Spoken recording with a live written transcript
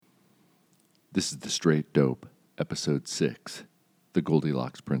This is The Straight Dope, Episode 6, The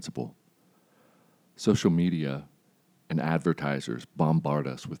Goldilocks Principle. Social media and advertisers bombard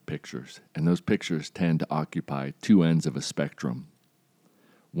us with pictures, and those pictures tend to occupy two ends of a spectrum.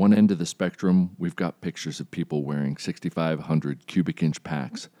 One end of the spectrum, we've got pictures of people wearing 6,500 cubic inch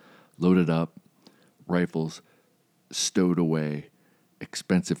packs, loaded up, rifles stowed away,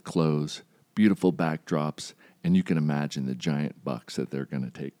 expensive clothes, beautiful backdrops, and you can imagine the giant bucks that they're going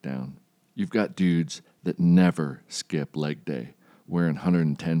to take down. You've got dudes that never skip leg day, wearing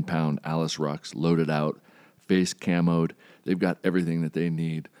 110-pound Alice rucks, loaded out, face camoed. They've got everything that they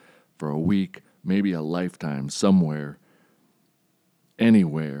need for a week, maybe a lifetime, somewhere,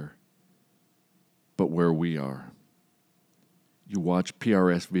 anywhere, but where we are. You watch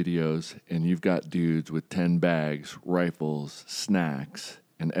PRS videos, and you've got dudes with 10 bags, rifles, snacks,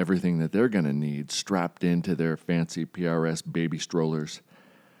 and everything that they're going to need strapped into their fancy PRS baby strollers.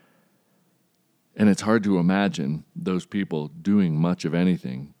 And it's hard to imagine those people doing much of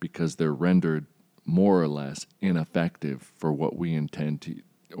anything because they're rendered more or less ineffective for what we intend to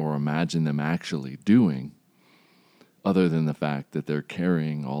or imagine them actually doing, other than the fact that they're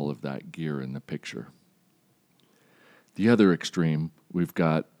carrying all of that gear in the picture. The other extreme, we've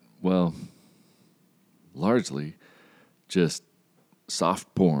got, well, largely just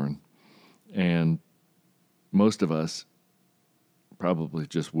soft porn, and most of us probably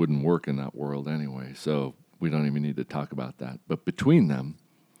just wouldn't work in that world anyway, so we don't even need to talk about that. But between them,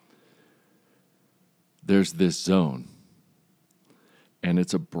 there's this zone, and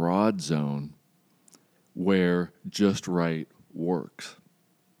it's a broad zone where just right works.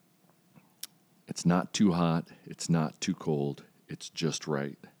 It's not too hot, it's not too cold, it's just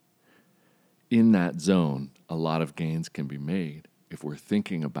right. In that zone, a lot of gains can be made if we're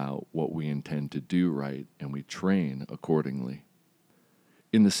thinking about what we intend to do right and we train accordingly.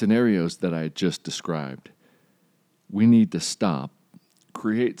 In the scenarios that I just described, we need to stop,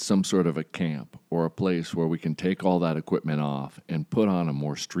 create some sort of a camp or a place where we can take all that equipment off and put on a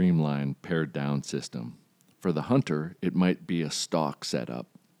more streamlined, pared-down system. For the hunter, it might be a stalk setup.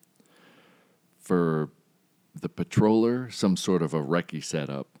 For the patroller, some sort of a recce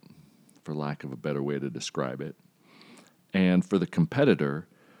setup, for lack of a better way to describe it. And for the competitor,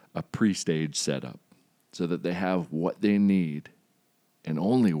 a pre-stage setup, so that they have what they need and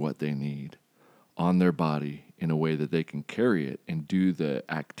only what they need on their body in a way that they can carry it and do the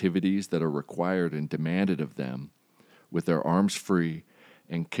activities that are required and demanded of them with their arms free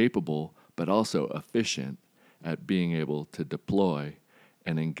and capable, but also efficient at being able to deploy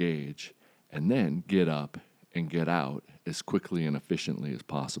and engage and then get up and get out as quickly and efficiently as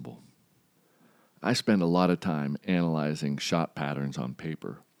possible. I spend a lot of time analyzing shot patterns on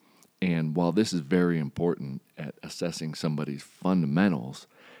paper. And while this is very important at assessing somebody's fundamentals,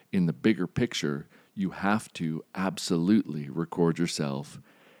 in the bigger picture, you have to absolutely record yourself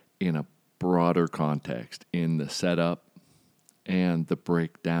in a broader context, in the setup and the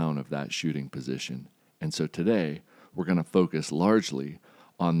breakdown of that shooting position. And so today, we're going to focus largely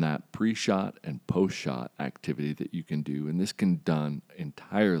on that pre-shot and post-shot activity that you can do. And this can be done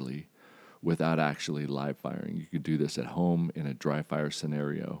entirely without actually live firing. You could do this at home in a dry fire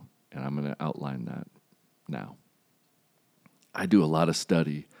scenario. And I'm going to outline that now. I do a lot of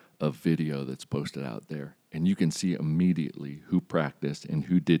study of video that's posted out there, and you can see immediately who practiced and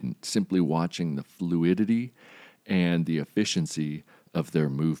who didn't, simply watching the fluidity and the efficiency of their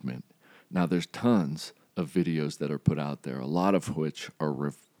movement. Now, there's tons of videos that are put out there, a lot of which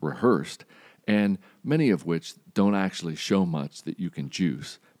are rehearsed, and many of which don't actually show much that you can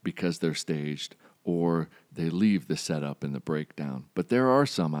juice because they're staged or they leave the setup and the breakdown. But there are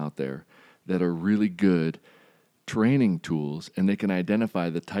some out there that are really good training tools, and they can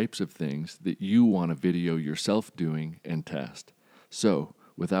identify the types of things that you want to video yourself doing and test. So,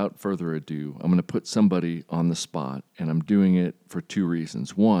 without further ado, I'm going to put somebody on the spot, and I'm doing it for two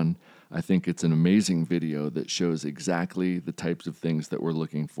reasons. One, I think it's an amazing video that shows exactly the types of things that we're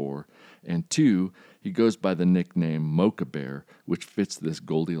looking for. And two, he goes by the nickname Mocha Bear, which fits this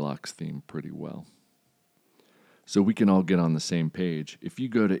Goldilocks theme pretty well. So we can all get on the same page. If you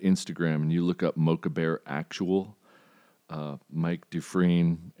go to Instagram and you look up Mocha Bear Actual, Mike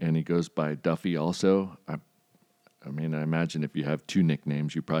Dufresne, and he goes by Duffy also. I imagine if you have two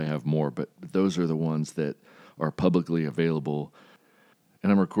nicknames, you probably have more, but those are the ones that are publicly available.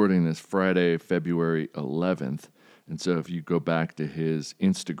 And I'm recording this Friday, February 11th. And so if you go back to his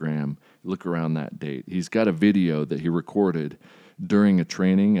Instagram, look around that date. He's got a video that he recorded during a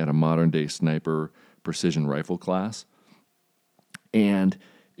training at a modern-day sniper precision rifle class. And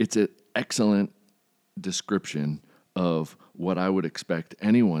it's an excellent description of what I would expect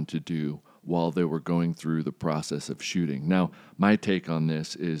anyone to do while they were going through the process of shooting. Now, my take on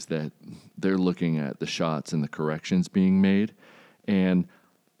this is that they're looking at the shots and the corrections being made, and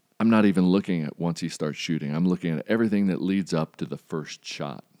I'm not even looking at once he starts shooting. I'm looking at everything that leads up to the first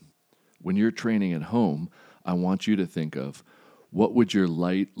shot. When you're training at home, I want you to think of what would your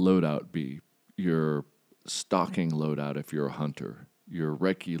light loadout be, your stalking loadout if you're a hunter, your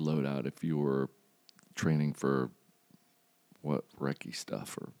recce loadout if you were training for recce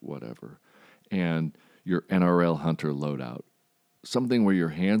stuff or whatever, and your NRL hunter loadout. Something where your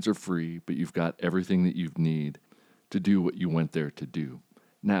hands are free, but you've got everything that you need to do what you went there to do.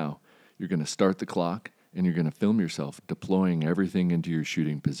 Now, you're going to start the clock, and you're going to film yourself deploying everything into your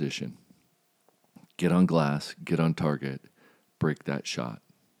shooting position. Get on glass, get on target, break that shot.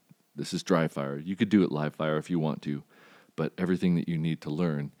 This is dry fire. You could do it live fire if you want to, but everything that you need to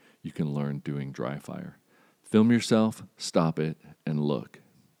learn, you can learn doing dry fire. Film yourself, stop it, and look.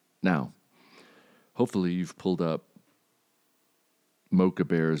 Now, hopefully you've pulled up Mocha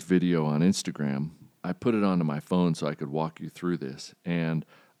Bear's video on Instagram. I put it onto my phone so I could walk you through this, and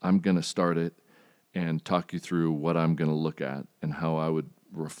I'm going to start it and talk you through what I'm going to look at and how I would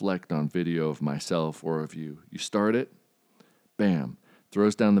reflect on video of myself or of you. You start it, bam,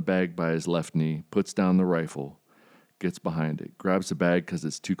 throws down the bag by his left knee, puts down the rifle, gets behind it, grabs the bag because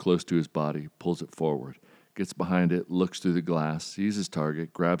it's too close to his body, pulls it forward, gets behind it, looks through the glass, sees his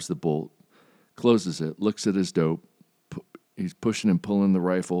target, grabs the bolt, closes it, looks at his dope. He's pushing and pulling the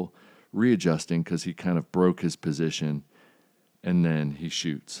rifle, readjusting because he kind of broke his position, and then he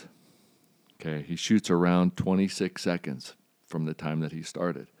shoots. Okay, he shoots around 26 seconds from the time that he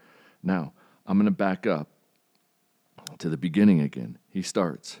started. Now, I'm going to back up to the beginning again. He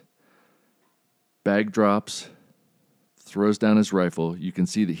starts. Bag drops, throws down his rifle. You can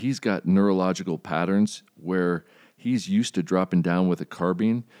see that he's got neurological patterns where he's used to dropping down with a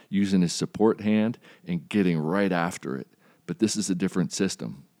carbine, using his support hand, and getting right after it. But this is a different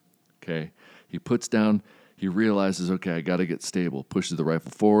system. Okay? He puts down, he realizes, okay, I got to get stable. Pushes the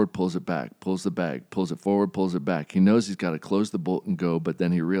rifle forward, pulls it back, pulls the bag, pulls it forward, pulls it back. He knows he's got to close the bolt and go, but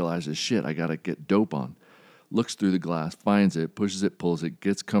then he realizes, shit, I got to get dope on. Looks through the glass, finds it, pushes it, pulls it,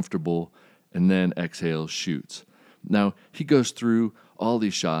 gets comfortable, and then exhales, shoots. Now, he goes through all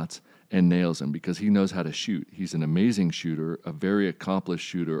these shots and nails them because he knows how to shoot. He's an amazing shooter, a very accomplished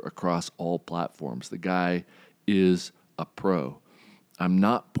shooter across all platforms. The guy is a pro. I'm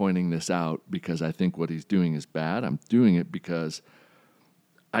not pointing this out because I think what he's doing is bad. I'm doing it because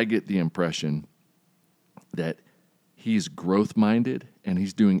I get the impression that he's growth-minded and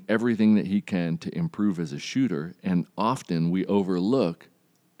he's doing everything that he can to improve as a shooter, and often we overlook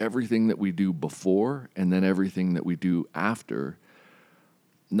everything that we do before and then everything that we do after,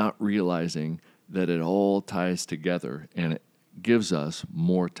 not realizing that it all ties together and it gives us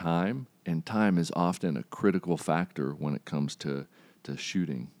more time, and time is often a critical factor when it comes to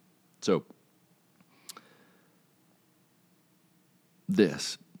shooting. So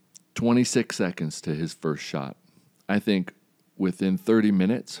this, 26 seconds to his first shot. I think within 30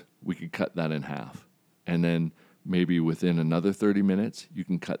 minutes, we could cut that in half. And then maybe within another 30 minutes, you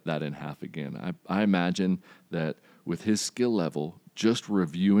can cut that in half again. I imagine that with his skill level, just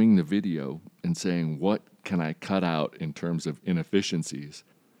reviewing the video and saying, what can I cut out in terms of inefficiencies,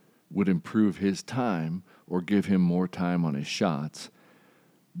 would improve his time or give him more time on his shots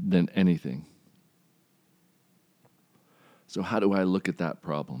than anything. So how do I look at that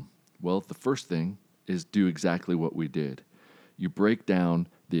problem? Well, the first thing is do exactly what we did. You break down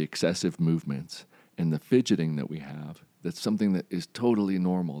the excessive movements and the fidgeting that we have. That's something that is totally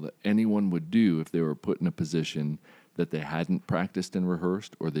normal, that anyone would do if they were put in a position that they hadn't practiced and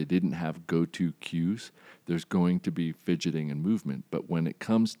rehearsed or they didn't have go-to cues. There's going to be fidgeting and movement. But when it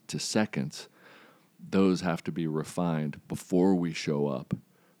comes to seconds, those have to be refined before we show up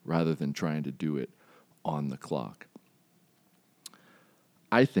rather than trying to do it on the clock.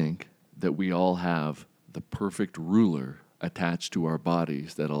 I think that we all have the perfect ruler attached to our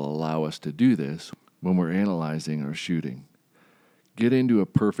bodies that'll allow us to do this when we're analyzing our shooting. Get into a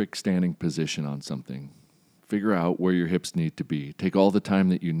perfect standing position on something. Figure out where your hips need to be. Take all the time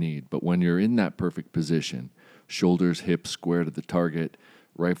that you need, but when you're in that perfect position, shoulders, hips square to the target,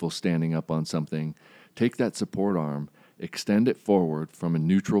 rifle standing up on something, take that support arm, extend it forward from a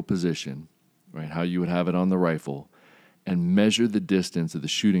neutral position, right, how you would have it on the rifle, and measure the distance of the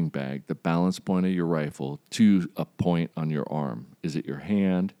shooting bag, the balance point of your rifle, to a point on your arm. Is it your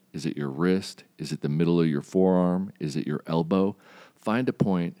hand? Is it your wrist? Is it the middle of your forearm? Is it your elbow? Find a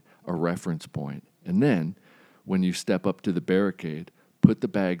point, a reference point, and then when you step up to the barricade, put the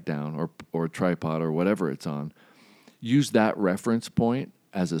bag down or a tripod or whatever it's on. Use that reference point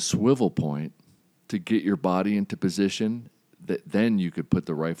as a swivel point to get your body into position that then you could put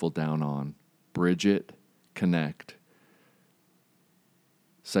the rifle down on, bridge it, connect,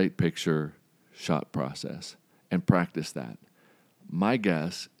 sight picture, shot process, and practice that. My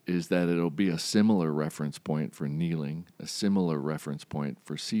guess is that it'll be a similar reference point for kneeling, a similar reference point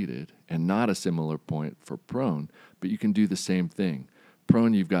for seated, and not a similar point for prone, but you can do the same thing.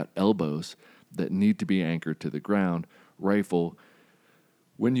 Prone, you've got elbows that need to be anchored to the ground. Rifle,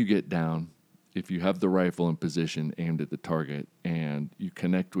 when you get down, if you have the rifle in position aimed at the target and you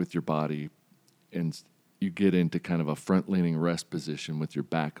connect with your body and you get into kind of a front-leaning rest position with your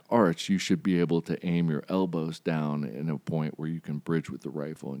back arch, you should be able to aim your elbows down in a point where you can bridge with the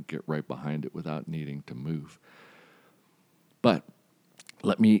rifle and get right behind it without needing to move. But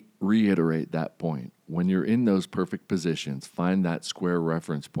let me reiterate that point. When you're in those perfect positions, find that square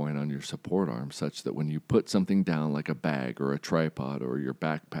reference point on your support arm such that when you put something down like a bag or a tripod or your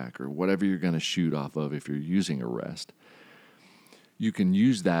backpack or whatever you're going to shoot off of if you're using a rest, you can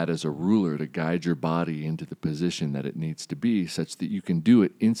use that as a ruler to guide your body into the position that it needs to be such that you can do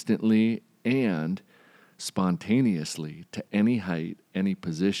it instantly and spontaneously to any height, any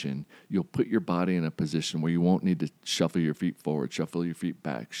position. You'll put your body in a position where you won't need to shuffle your feet forward, shuffle your feet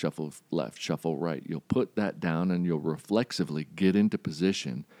back, shuffle left, shuffle right. You'll put that down and you'll reflexively get into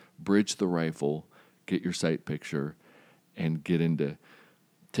position, bridge the rifle, get your sight picture, and get into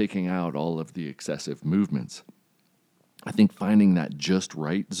taking out all of the excessive movements. I think finding that just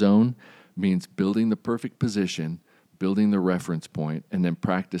right zone means building the perfect position, building the reference point, and then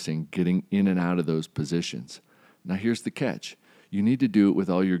practicing getting in and out of those positions. Now here's the catch. You need to do it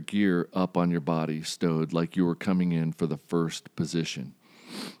with all your gear up on your body, stowed like you were coming in for the first position.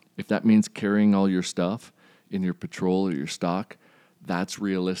 If that means carrying all your stuff in your patrol or your stock, that's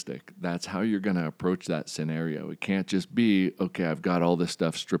realistic. That's how you're going to approach that scenario. It can't just be, okay, I've got all this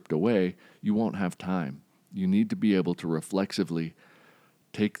stuff stripped away. You won't have time. You need to be able to reflexively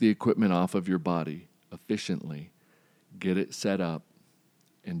take the equipment off of your body efficiently, get it set up,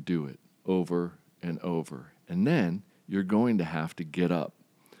 and do it over and over. And then you're going to have to get up.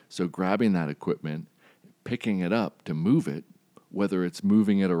 So grabbing that equipment, picking it up to move it, whether it's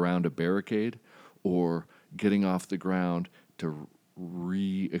moving it around a barricade or getting off the ground to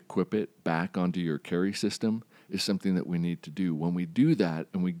re-equip it back onto your carry system, is something that we need to do. When we do that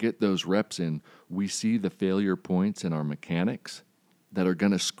and we get those reps in, we see the failure points in our mechanics that are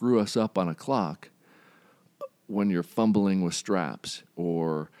going to screw us up on a clock when you're fumbling with straps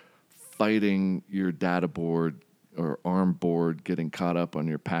or fighting your data board or arm board getting caught up on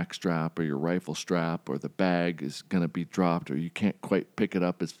your pack strap or your rifle strap, or the bag is going to be dropped, or you can't quite pick it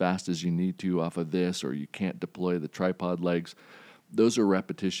up as fast as you need to off of this, or you can't deploy the tripod legs. Those are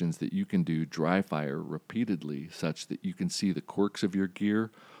repetitions that you can do dry fire repeatedly such that you can see the quirks of your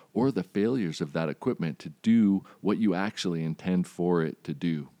gear or the failures of that equipment to do what you actually intend for it to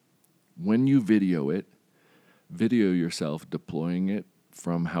do. When you video it, video yourself deploying it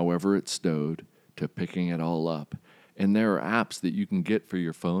from however it's stowed to picking it all up. And there are apps that you can get for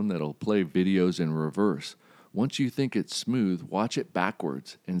your phone that'll play videos in reverse. Once you think it's smooth, watch it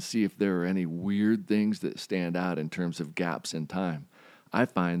backwards and see if there are any weird things that stand out in terms of gaps in time. I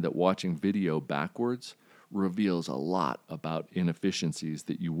find that watching video backwards reveals a lot about inefficiencies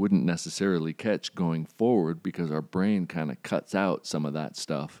that you wouldn't necessarily catch going forward because our brain kind of cuts out some of that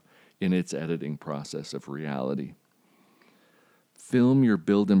stuff in its editing process of reality. Film your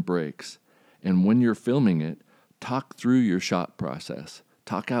build and breaks, and when you're filming it, talk through your shot process.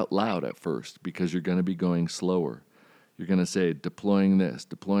 Talk out loud at first because you're going to be going slower. You're going to say, deploying this,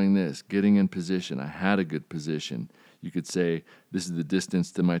 getting in position. I had a good position. You could say, this is the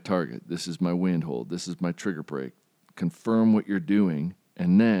distance to my target. This is my wind hold. This is my trigger brake. Confirm what you're doing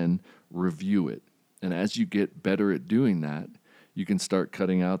and then review it. And as you get better at doing that, you can start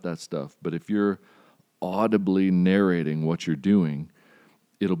cutting out that stuff. But if you're audibly narrating what you're doing,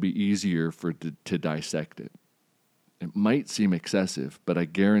 it'll be easier to dissect it. It might seem excessive, but I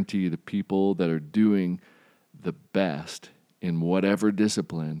guarantee the people that are doing the best in whatever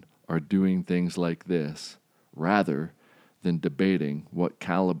discipline are doing things like this rather than debating what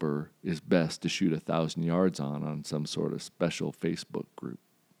caliber is best to shoot 1,000 yards on some sort of special Facebook group.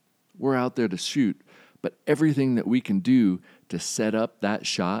 We're out there to shoot, but everything that we can do to set up that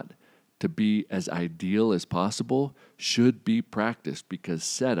shot to be as ideal as possible should be practiced because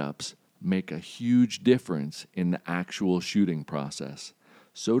setups make a huge difference in the actual shooting process.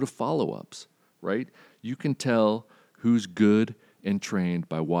 So do follow-ups, right? You can tell who's good and trained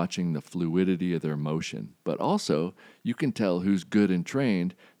by watching the fluidity of their motion. But also, you can tell who's good and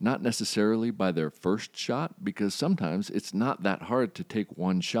trained not necessarily by their first shot, because sometimes it's not that hard to take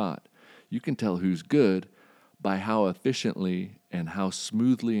one shot. You can tell who's good by how efficiently and how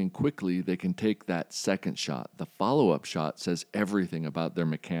smoothly and quickly they can take that second shot. The follow-up shot says everything about their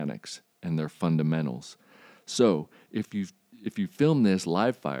mechanics and their fundamentals. So if you film this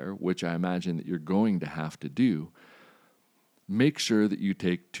live fire, which I imagine that you're going to have to do, make sure that you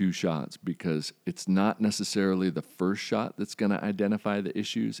take 2 shots, because it's not necessarily the first shot that's going to identify the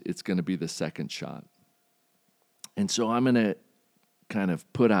issues. It's going to be the second shot. And so I'm going to kind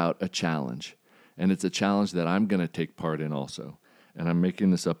of put out a challenge. And it's a challenge that I'm going to take part in also. And I'm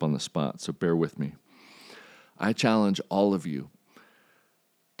making this up on the spot, so bear with me. I challenge all of you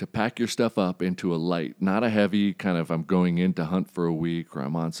to pack your stuff up into a light, not a heavy kind of I'm going in to hunt for a week, or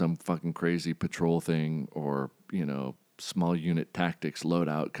I'm on some fucking crazy patrol thing, or, small unit tactics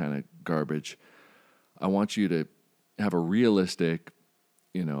loadout kind of garbage. I want you to have a realistic,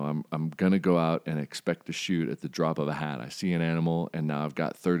 I'm going to go out and expect to shoot at the drop of a hat. I see an animal and now I've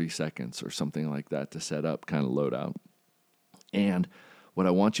got 30 seconds or something like that to set up kind of loadout. And what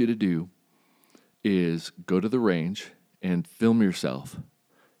I want you to do is go to the range and film yourself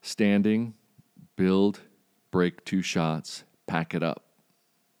standing, build, break 2 shots, pack it up.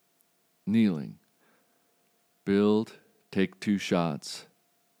 Kneeling, build, take 2 shots,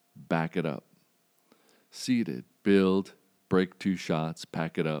 back it up. Seated, build, break 2 shots,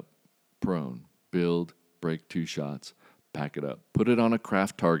 pack it up. Prone, build, break 2 shots, pack it up. Put it on a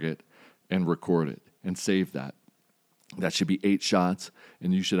craft target and record it and save that. That should be 8 shots,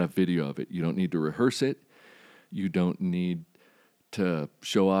 and you should have video of it. You don't need to rehearse it. You don't need to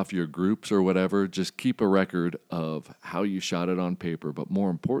show off your groups or whatever. Just keep a record of how you shot it on paper, but more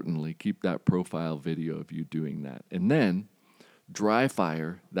importantly, keep that profile video of you doing that. And then dry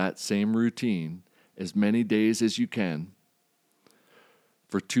fire that same routine as many days as you can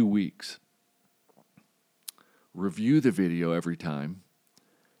for 2 weeks. Review the video every time,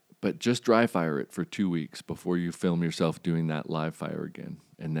 but just dry fire it for 2 weeks before you film yourself doing that live fire again.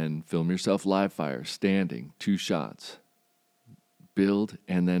 And then film yourself live fire, standing, 2 shots. Build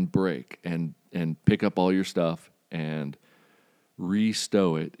and then break and pick up all your stuff and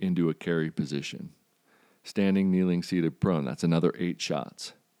re-stow it into a carry position. Standing, kneeling, seated, prone. That's another 8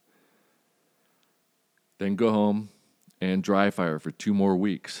 shots. Then go home and dry fire for 2 more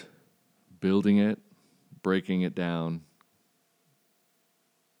weeks. Building it, breaking it down,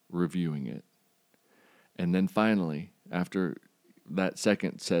 reviewing it. And then finally, after that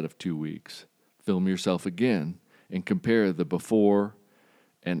second set of 2 weeks, film yourself again and compare the before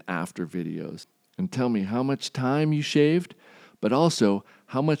and after videos. And tell me how much time you shaved, but also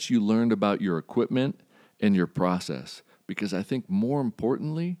how much you learned about your equipment and your process. Because I think more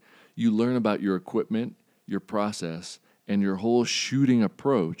importantly, you learn about your equipment, your process, and your whole shooting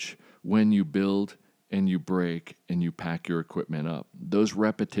approach when you build and you break and you pack your equipment up. Those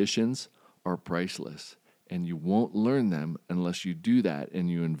repetitions are priceless, and you won't learn them unless you do that and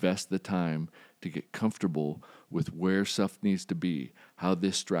you invest the time to get comfortable with where stuff needs to be, how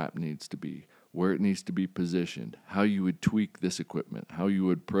this strap needs to be, where it needs to be positioned, how you would tweak this equipment, how you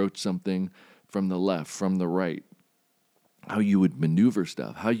would approach something from the left, from the right, how you would maneuver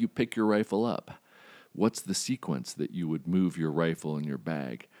stuff, how you pick your rifle up, what's the sequence that you would move your rifle in your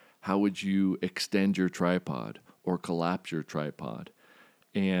bag, how would you extend your tripod or collapse your tripod.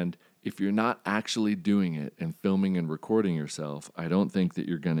 And if you're not actually doing it and filming and recording yourself, I don't think that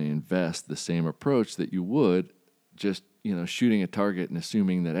you're going to invest the same approach that you would just, shooting a target and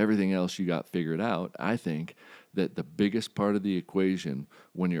assuming that everything else you got figured out. I think that the biggest part of the equation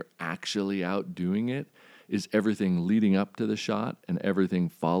when you're actually out doing it is everything leading up to the shot and everything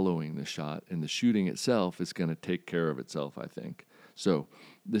following the shot. And the shooting itself is going to take care of itself, I think. So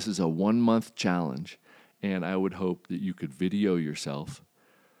this is a 1-month challenge, and I would hope that you could video yourself,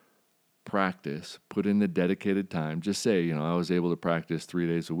 practice, put in the dedicated time. Just say, I was able to practice 3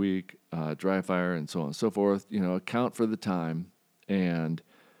 days a week, dry fire, and so on and so forth. Account for the time and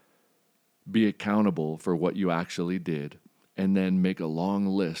be accountable for what you actually did, and then make a long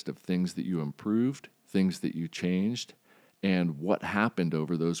list of things that you improved, things that you changed, and what happened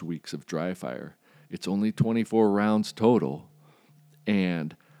over those weeks of dry fire. It's only 24 rounds total,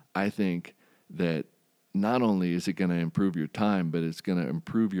 and I think that not only is it going to improve your time, but it's going to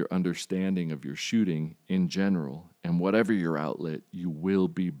improve your understanding of your shooting in general. And whatever your outlet, you will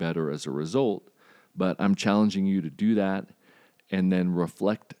be better as a result. But I'm challenging you to do that and then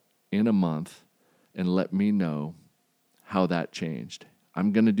reflect in a month and let me know how that changed.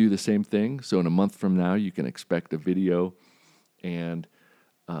 I'm going to do the same thing. So in a month from now, you can expect a video and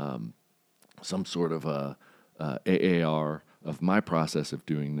some sort of a AAR of my process of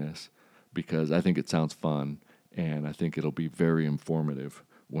doing this, because I think it sounds fun, and I think it'll be very informative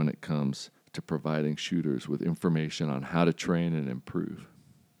when it comes to providing shooters with information on how to train and improve.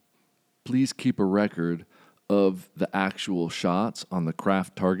 Please keep a record of the actual shots on the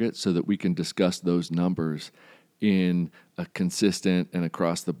craft target so that we can discuss those numbers in a consistent and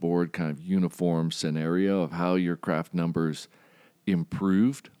across the board kind of uniform scenario of how your craft numbers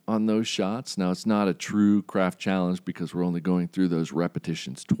improved on those shots. Now, it's not a true craft challenge because we're only going through those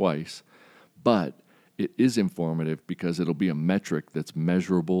repetitions twice, but it is informative because it'll be a metric that's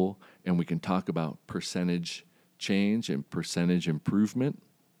measurable, and we can talk about percentage change and percentage improvement.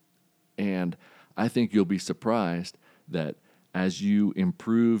 And I think you'll be surprised that as you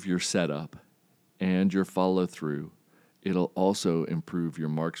improve your setup and your follow through, it'll also improve your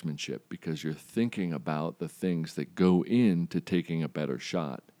marksmanship because you're thinking about the things that go into taking a better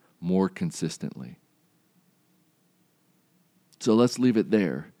shot more consistently. So let's leave it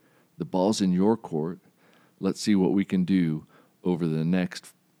there. The ball's in your court. Let's see what we can do over the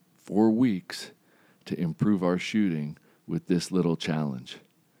next 4 weeks to improve our shooting with this little challenge.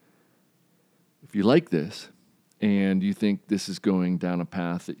 If you like this and you think this is going down a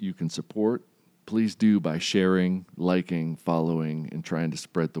path that you can support, please do by sharing, liking, following, and trying to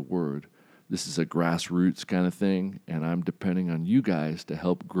spread the word. This is a grassroots kind of thing, and I'm depending on you guys to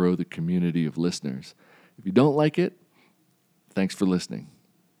help grow the community of listeners. If you don't like it, thanks for listening.